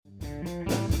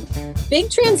Big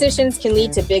transitions can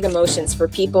lead to big emotions for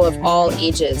people of all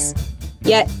ages.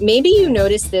 Yet, maybe you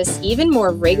notice this even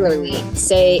more regularly,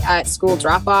 say at school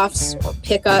drop-offs or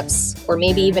pickups, or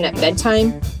maybe even at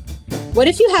bedtime. What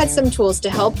if you had some tools to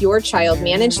help your child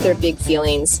manage their big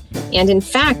feelings and, in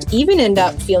fact, even end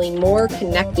up feeling more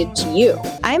connected to you?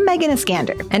 I'm Megan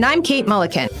Iskander. And I'm Kate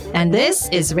Mulliken. And this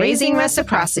is Raising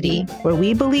Reciprocity, where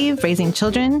we believe raising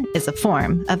children is a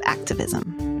form of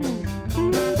activism.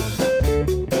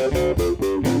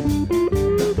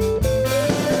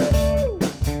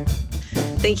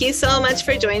 Thank you so much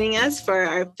for joining us for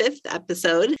our 5th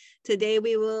episode. Today,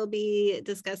 we will be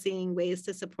discussing ways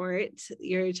to support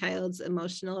your child's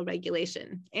emotional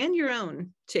regulation and your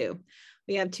own too.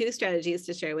 We have 2 strategies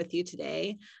to share with you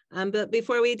today. But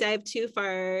before we dive too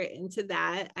far into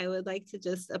that, I would like to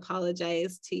just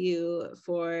apologize to you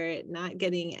for not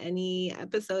getting any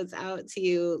episodes out to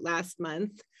you last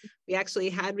month. We actually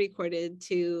had recorded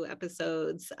 2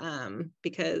 episodes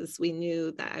because we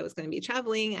knew that I was going to be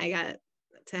traveling. I got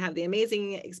to have the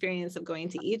amazing experience of going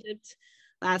to Egypt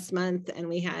last month, and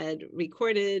we had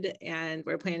recorded and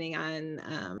we're planning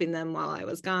on doing them while I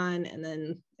was gone. And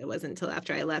then it wasn't until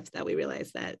after I left that we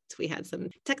realized that we had some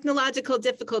technological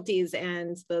difficulties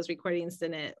and those recordings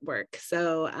didn't work.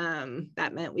 So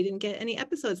that meant we didn't get any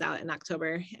episodes out in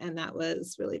October, and that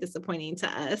was really disappointing to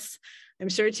us. I'm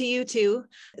sure to you too.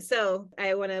 So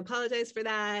I want to apologize for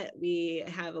that. We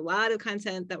have a lot of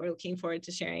content that we're looking forward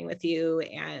to sharing with you,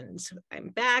 and I'm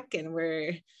back and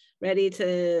we're ready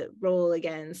to roll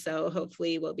again. So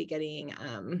hopefully we'll be getting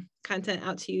content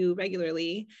out to you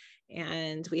regularly,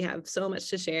 and we have so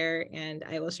much to share, and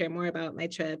I will share more about my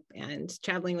trip and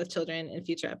traveling with children in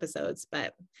future episodes.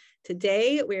 But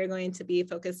today we're going to be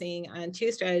focusing on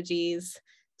 2 strategies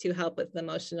to help with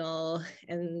emotional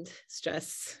and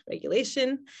stress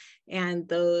regulation. And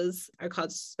those are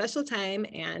called special time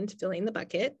and filling the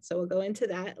bucket. So we'll go into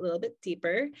that a little bit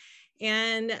deeper.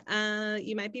 And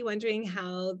you might be wondering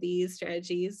how these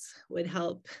strategies would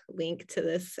help link to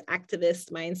this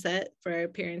activist mindset for our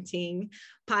parenting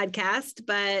podcast.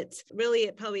 But really,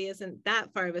 it probably isn't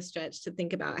that far of a stretch to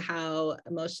think about how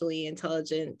emotionally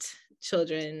intelligent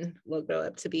children will grow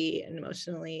up to be and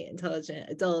emotionally intelligent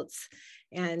adults,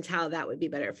 and how that would be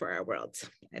better for our world.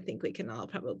 I think we can all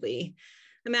probably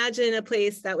imagine a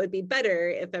place that would be better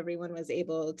if everyone was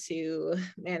able to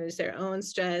manage their own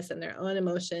stress and their own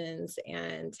emotions,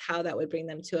 and how that would bring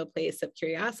them to a place of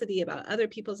curiosity about other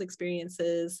people's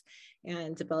experiences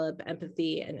and develop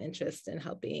empathy and interest in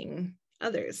helping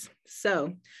others.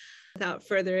 So without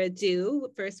further ado,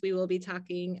 first we will be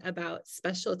talking about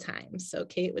special time. So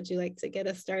Kate, would you like to get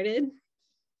us started?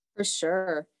 For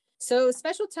sure. So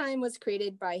Special Time was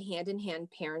created by Hand in Hand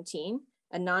Parenting,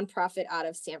 a nonprofit out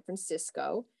of San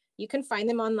Francisco. You can find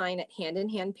them online at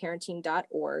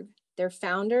handinhandparenting.org. Their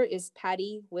founder is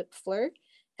Patty Wipfler.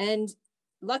 And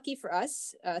lucky for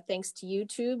us, thanks to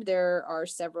YouTube, there are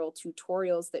several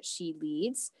tutorials that she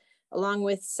leads, along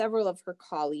with several of her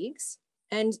colleagues.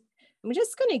 And I'm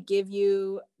just going to give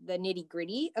you the nitty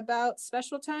gritty about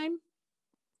Special Time.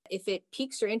 If it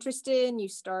piques your interest in, you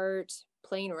start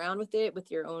playing around with it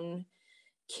with your own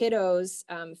kiddos,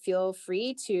 feel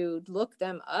free to look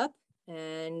them up,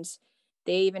 and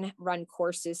they even run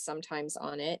courses sometimes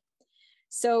on it.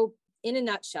 So in a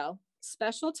nutshell,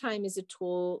 Special Time is a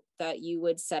tool that you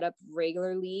would set up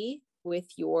regularly with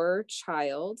your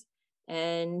child,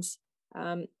 and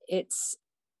it's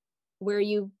where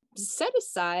you set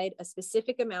aside a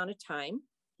specific amount of time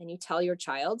and you tell your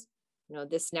child,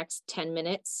 this next 10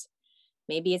 minutes,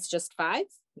 maybe it's just 5,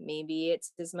 maybe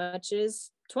it's as much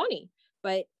as 20,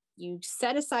 but you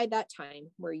set aside that time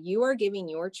where you are giving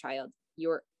your child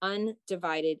your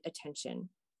undivided attention,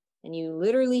 and you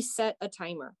literally set a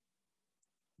timer.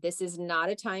 This is not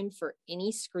a time for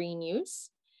any screen use.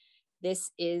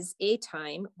 This is a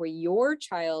time where your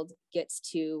child gets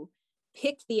to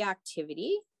pick the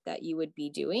activity that you would be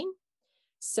doing.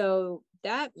 So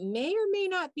that may or may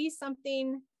not be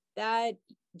something that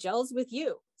gels with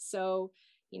you. So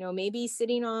maybe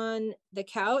sitting on the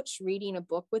couch, reading a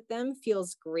book with them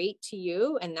feels great to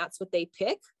you, and that's what they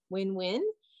pick, win-win.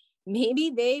 Maybe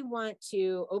they want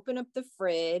to open up the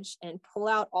fridge and pull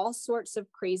out all sorts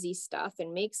of crazy stuff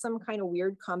and make some kind of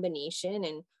weird combination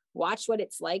and watch what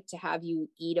it's like to have you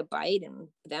eat a bite and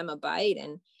them a bite.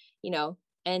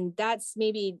 And that's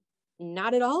maybe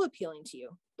not at all appealing to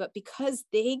you, but because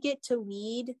they get to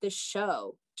lead the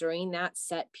show during that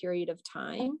set period of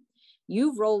time,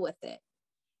 you roll with it.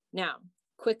 Now,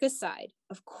 quick aside,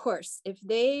 of course, if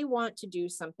they want to do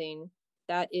something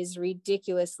that is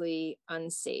ridiculously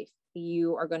unsafe,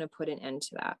 you are going to put an end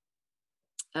to that.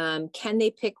 Can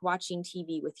they pick watching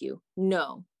TV with you?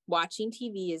 No. Watching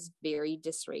TV is very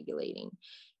dysregulating.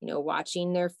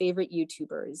 Watching their favorite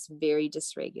YouTuber is very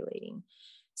dysregulating.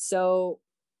 So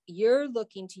you're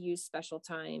looking to use special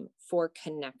time for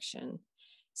connection.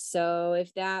 So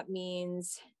if that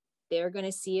means they're going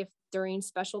to see if during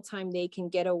special time they can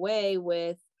get away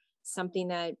with something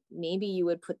that maybe you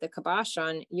would put the kibosh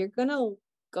on, you're going to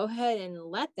go ahead and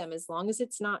let them, as long as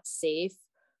it's not safe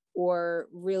or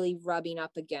really rubbing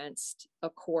up against a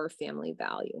core family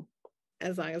value.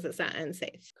 As long as it's not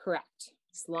unsafe. Correct.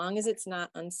 As long as it's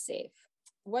not unsafe.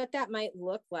 What that might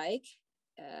look like,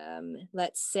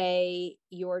 let's say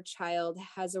your child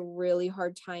has a really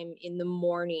hard time in the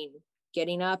morning,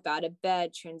 getting up out of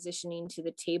bed, transitioning to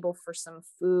the table for some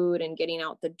food and getting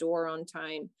out the door on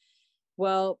time.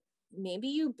 Well, maybe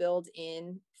you build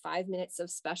in 5 minutes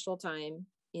of special time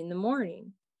in the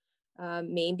morning.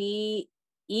 Maybe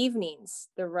evenings,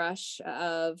 the rush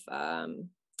of,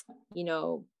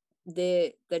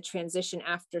 the transition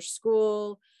after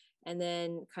school, and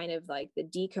then kind of like the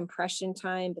decompression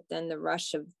time, but then the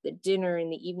rush of the dinner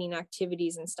and the evening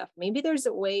activities and stuff. Maybe there's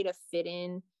a way to fit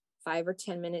in 5 or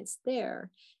 10 minutes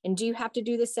there. And do you have to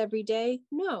do this every day?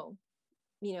 No.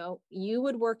 You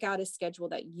would work out a schedule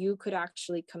that you could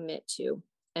actually commit to,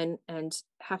 and you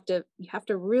have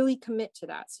to really commit to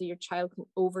that, so your child can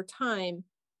over time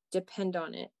depend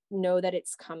on it, know that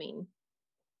it's coming.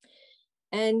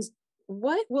 And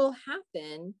what will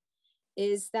happen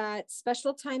is that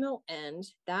special time will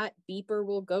end, that beeper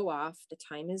will go off, the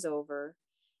time is over,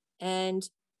 and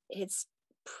it's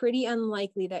pretty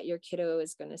unlikely that your kiddo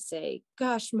is going to say,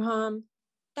 "Gosh, Mom,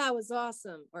 that was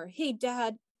awesome," or "Hey,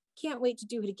 Dad, can't wait to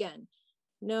do it again."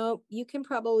 No, you can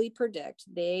probably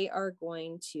predict they are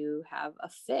going to have a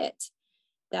fit.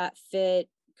 That fit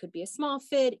could be a small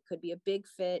fit, it could be a big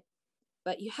fit,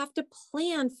 but you have to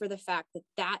plan for the fact that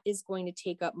that is going to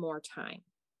take up more time.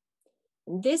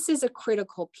 And this is a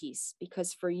critical piece,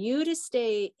 because for you to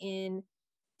stay in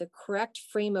the correct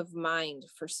frame of mind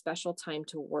for special time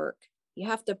to work, you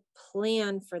have to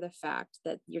plan for the fact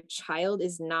that your child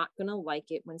is not going to like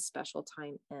it when special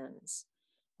time ends,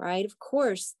 right? Of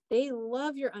course, they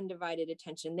love your undivided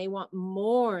attention. They want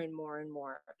more and more and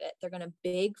more of it. They're going to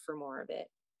beg for more of it.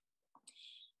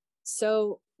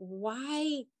 So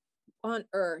why on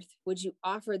earth would you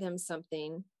offer them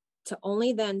something to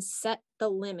only then set the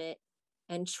limit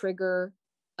and trigger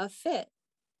a fit?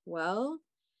 Well,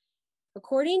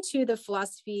 according to the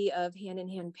philosophy of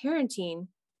hand-in-hand parenting,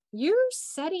 you're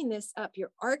setting this up,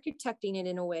 you're architecting it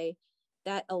in a way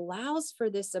that allows for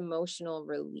this emotional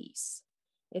release.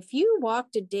 If you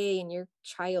walked a day in your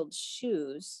child's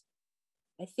shoes,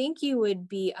 I think you would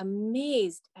be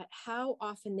amazed at how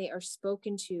often they are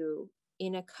spoken to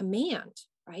in a command,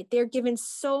 right? They're given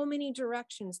so many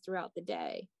directions throughout the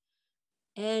day.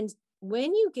 And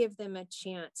when you give them a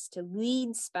chance to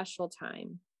lead special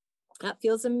time, that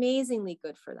feels amazingly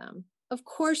good for them. Of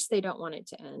course, they don't want it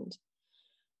to end.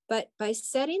 But by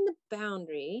setting the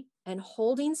boundary and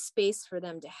holding space for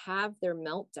them to have their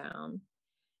meltdown,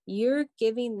 you're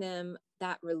giving them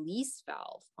that release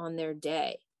valve on their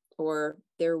day or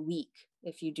their week,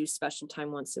 if you do special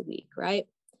time once a week, right?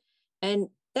 And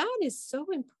that is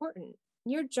so important.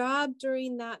 Your job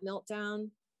during that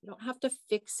meltdown, you don't have to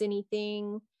fix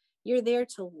anything. You're there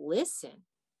to listen.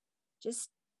 Just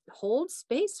hold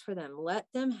space for them. Let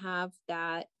them have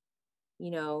that,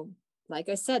 like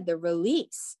I said, the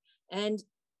release. And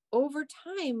over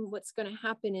time, what's going to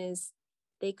happen is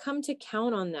they come to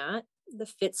count on that. The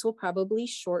fits will probably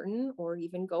shorten or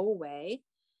even go away.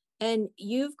 And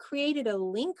you've created a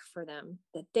link for them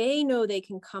that they know they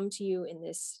can come to you in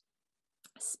this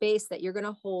space that you're going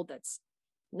to hold, that's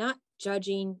not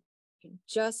judging,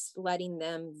 just letting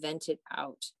them vent it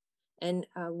out. And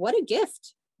what a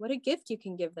gift you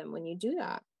can give them when you do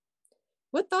that.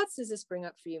 What thoughts does this bring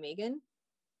up for you, Megan?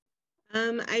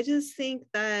 I just think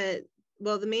that,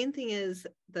 well, the main thing is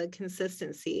the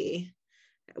consistency.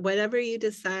 Whatever you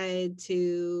decide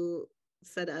to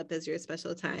set up as your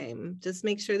special time, just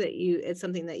make sure that it's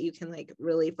something that you can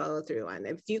really follow through on.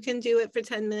 If you can do it for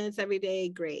 10 minutes every day,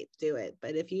 great, do it.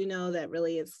 But if you know that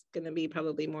really it's going to be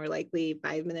probably more likely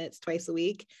 5 minutes twice a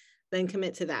week, then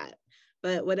commit to that.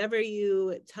 But whatever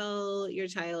you tell your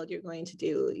child you're going to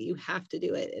do, you have to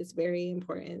do it. It's very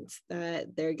important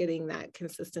that they're getting that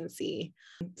consistency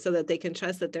so that they can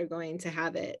trust that they're going to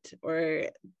have it, or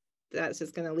that's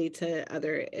just going to lead to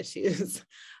other issues.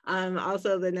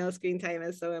 Also, the no screen time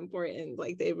is so important.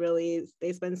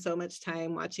 They spend so much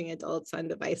time watching adults on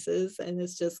devices, and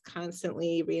it's just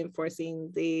constantly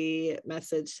reinforcing the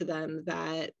message to them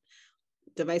that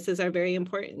devices are very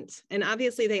important. And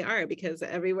obviously they are, because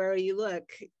everywhere you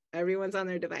look, everyone's on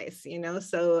their device,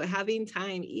 so having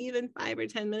time, even 5 or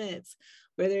 10 minutes,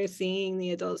 where they're seeing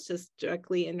the adults just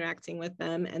directly interacting with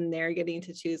them and they're getting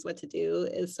to choose what to do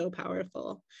is so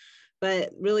powerful.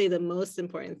 But really the most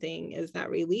important thing is that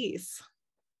release.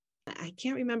 I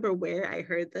can't remember where I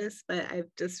heard this, but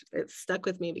it's stuck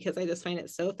with me because I just find it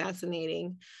so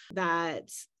fascinating that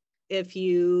if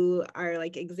you are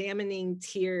like examining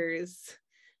tears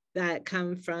that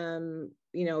come from,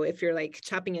 if you're like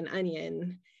chopping an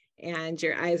onion and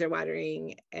your eyes are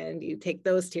watering and you take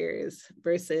those tears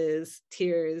versus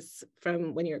tears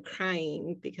from when you're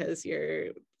crying because you're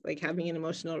like having an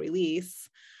emotional release,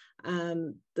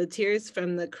 the tears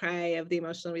from the cry of the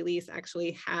emotional release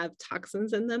actually have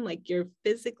toxins in them. Like you're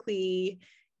physically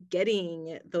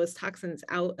getting those toxins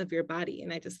out of your body.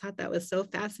 And I just thought that was so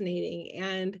fascinating.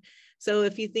 And so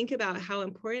if you think about how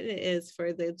important it is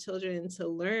for the children to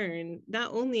learn,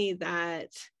 not only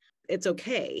that it's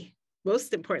okay,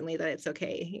 most importantly, that it's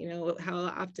okay. How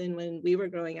often when we were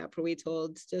growing up were we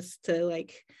told just to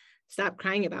like stop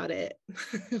crying about it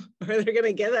or they're going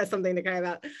to give us something to cry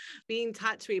about, being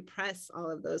taught to repress all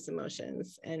of those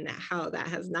emotions, and how that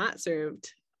has not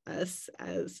served us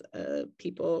as a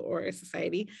people or a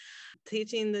society.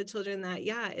 Teaching the children that,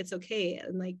 yeah, it's okay.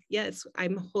 And like, yes,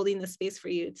 I'm holding the space for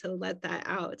you to let that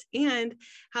out, and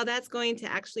how that's going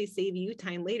to actually save you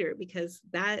time later, because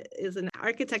that is an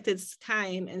architected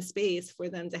time and space for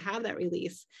them to have that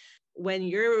release when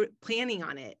you're planning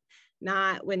on it,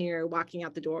 not when you're walking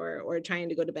out the door or trying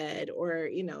to go to bed, or,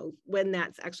 when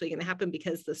that's actually going to happen,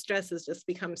 because the stress has just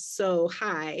become so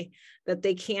high that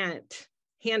they can't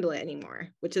handle it anymore,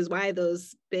 which is why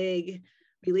those big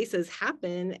releases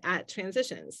happen at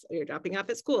transitions. You're dropping off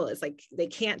at school. It's like they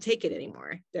can't take it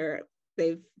anymore.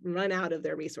 They've run out of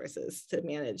their resources to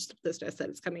manage the stress that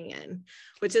is coming in,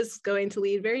 which is going to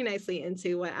lead very nicely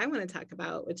into what I want to talk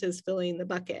about, which is filling the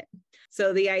bucket.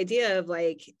 So the idea of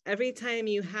like, every time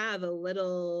you have a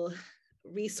little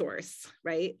resource,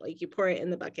 right? Like you pour it in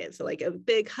the bucket. So like a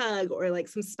big hug or like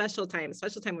some special time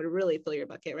would really fill your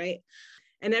bucket, right?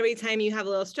 And every time you have a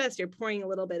little stress, you're pouring a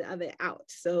little bit of it out.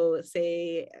 So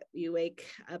say you wake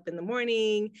up in the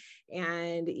morning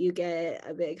and you get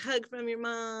a big hug from your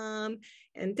mom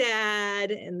and dad,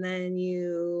 and then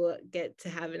you get to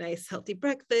have a nice healthy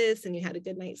breakfast and you had a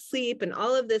good night's sleep. And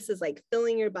all of this is like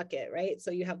filling your bucket, right?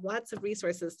 So you have lots of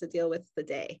resources to deal with the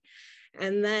day.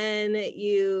 And then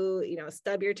you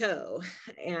stub your toe.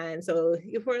 And so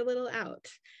you pour a little out.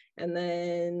 And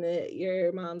then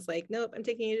your mom's like, nope, I'm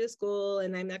taking you to school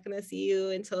and I'm not going to see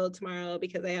you until tomorrow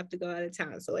because I have to go out of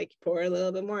town. So like pour a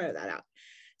little bit more of that out.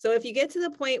 So if you get to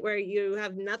the point where you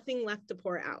have nothing left to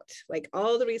pour out, like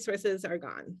all the resources are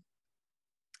gone,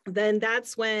 then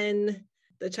that's when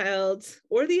the child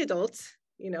or the adult,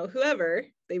 whoever,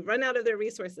 they've run out of their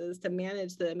resources to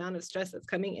manage the amount of stress that's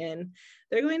coming in,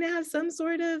 they're going to have some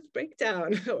sort of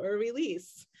breakdown or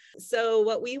release. So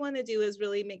what we want to do is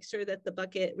really make sure that the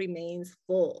bucket remains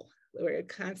full. We're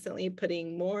constantly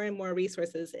putting more and more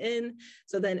resources in.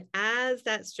 So then as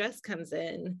that stress comes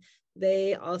in,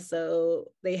 they have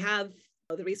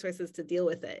the resources to deal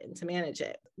with it and to manage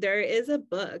it. There is a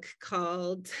book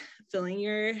called Filling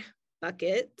Your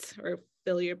Bucket, or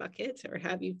Fill Your Bucket, or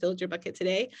Have You Filled Your Bucket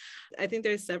Today? I think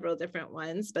there's several different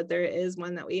ones, but there is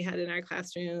one that we had in our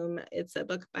classroom. It's a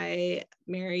book by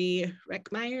Mary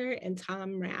Reckmeyer and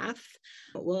Tom Rath.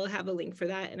 We'll have a link for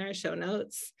that in our show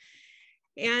notes.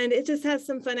 And it just has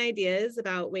some fun ideas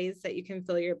about ways that you can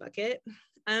fill your bucket.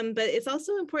 But it's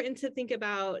also important to think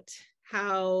about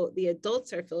how the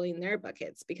adults are filling their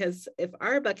buckets, because if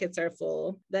our buckets are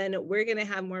full, then we're going to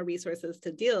have more resources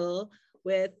to deal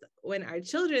with when our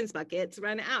children's buckets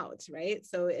run out, right?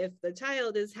 So if the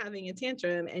child is having a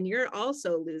tantrum and you're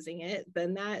also losing it,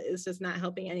 then that is just not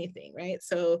helping anything, right?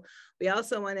 So we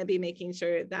also want to be making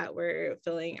sure that we're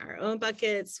filling our own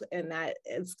buckets, and that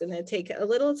it's going to take a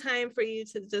little time for you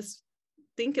to just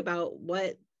think about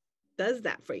what does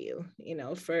that for you.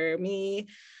 For me,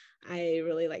 I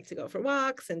really like to go for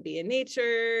walks and be in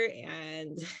nature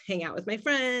and hang out with my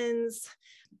friends.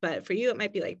 But for you, it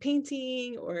might be like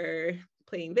painting or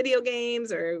playing video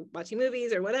games or watching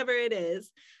movies or whatever it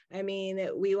is. I mean,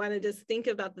 we want to just think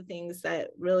about the things that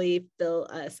really fill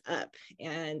us up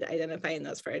and identifying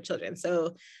those for our children.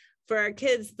 So for our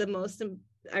kids, the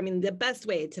best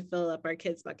way to fill up our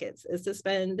kids' buckets is to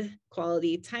spend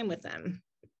quality time with them.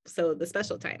 So the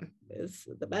special time is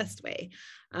the best way.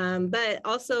 But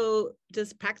also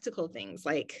just practical things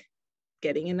like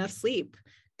getting enough sleep,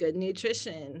 good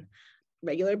nutrition,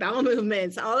 regular bowel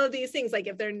movements, all of these things. Like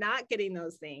if they're not getting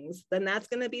those things, then that's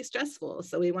going to be stressful.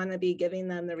 So we want to be giving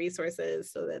them the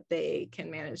resources so that they can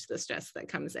manage the stress that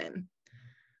comes in.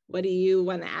 What do you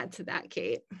want to add to that,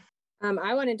 Kate?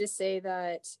 I wanted to say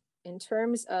that in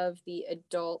terms of the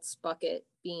adults bucket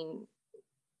being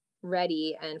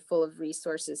ready and full of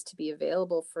resources to be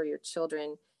available for your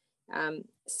children,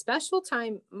 special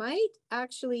time might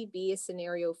actually be a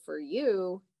scenario for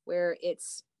you where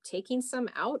it's taking some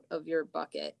out of your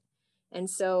bucket. And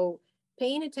so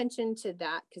paying attention to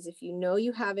that, because if you know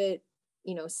you have it,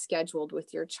 scheduled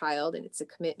with your child and it's a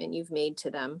commitment you've made to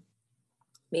them,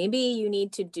 maybe you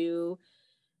need to do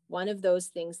one of those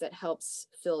things that helps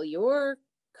fill your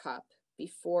cup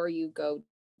before you go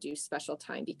do special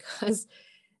time, because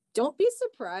don't be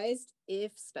surprised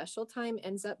if special time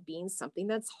ends up being something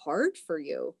that's hard for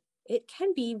you. It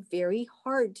can be very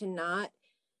hard to not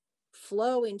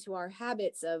flow into our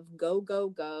habits of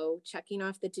go, checking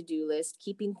off the to-do list,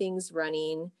 keeping things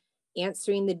running,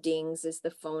 answering the dings as the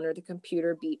phone or the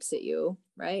computer beeps at you,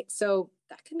 right? So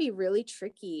that can be really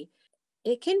tricky.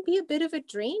 It can be a bit of a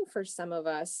drain for some of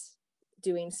us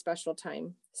doing special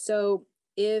time. So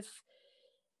if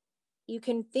you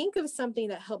can think of something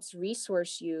that helps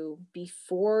resource you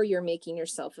before you're making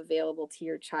yourself available to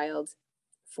your child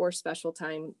for special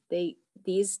time,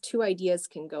 these two ideas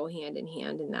can go hand in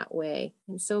hand in that way.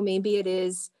 And so maybe it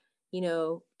is,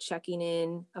 checking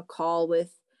in a call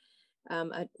with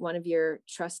one of your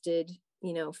trusted,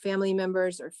 family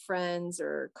members or friends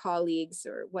or colleagues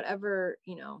or whatever,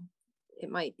 it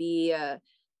might be a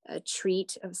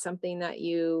treat of something that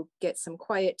you get some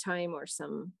quiet time or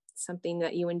something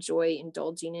that you enjoy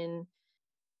indulging in.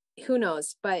 Who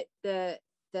knows? But the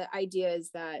idea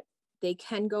is that they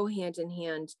can go hand in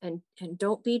hand, and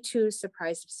don't be too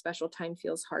surprised if special time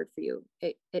feels hard for you.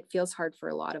 It feels hard for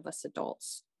a lot of us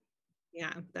adults.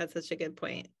 Yeah, that's such a good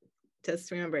point.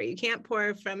 Just remember, you can't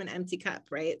pour from an empty cup,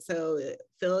 right? So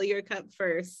fill your cup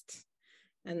first,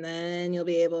 and then you'll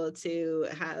be able to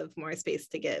have more space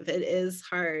to give. It is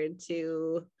hard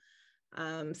to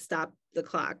stop the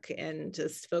clock and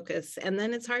just focus. And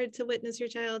then it's hard to witness your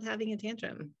child having a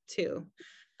tantrum too.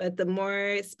 But the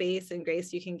more space and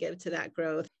grace you can give to that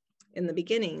growth in the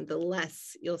beginning, the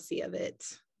less you'll see of it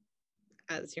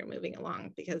as you're moving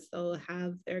along, because they'll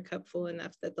have their cup full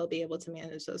enough that they'll be able to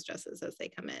manage those stresses as they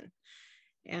come in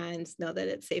and know that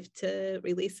it's safe to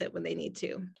release it when they need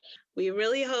to. We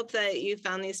really hope that you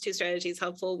found these two strategies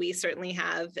helpful. We certainly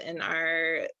have in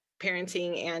our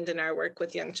parenting and in our work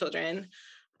with young children.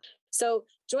 So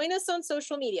join us on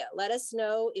social media. Let us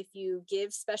know if you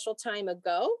give special time a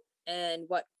go and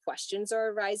what questions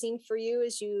are arising for you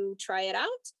as you try it out.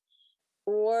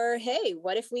 Or, hey,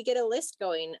 what if we get a list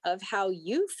going of how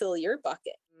you fill your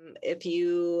bucket? If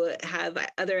you have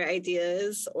other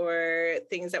ideas or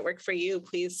things that work for you,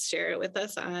 please share it with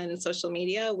us on social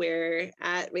media. We're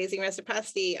at Raising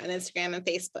Reciprocity on Instagram and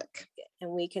Facebook.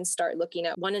 And we can start looking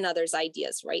at one another's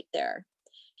ideas right there.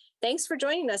 Thanks for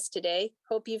joining us today.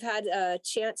 Hope you've had a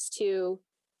chance to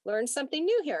learn something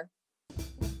new here.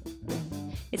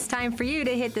 It's time for you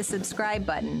to hit the subscribe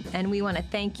button, and we want to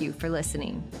thank you for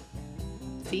listening.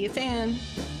 See you soon.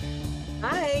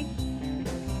 Bye.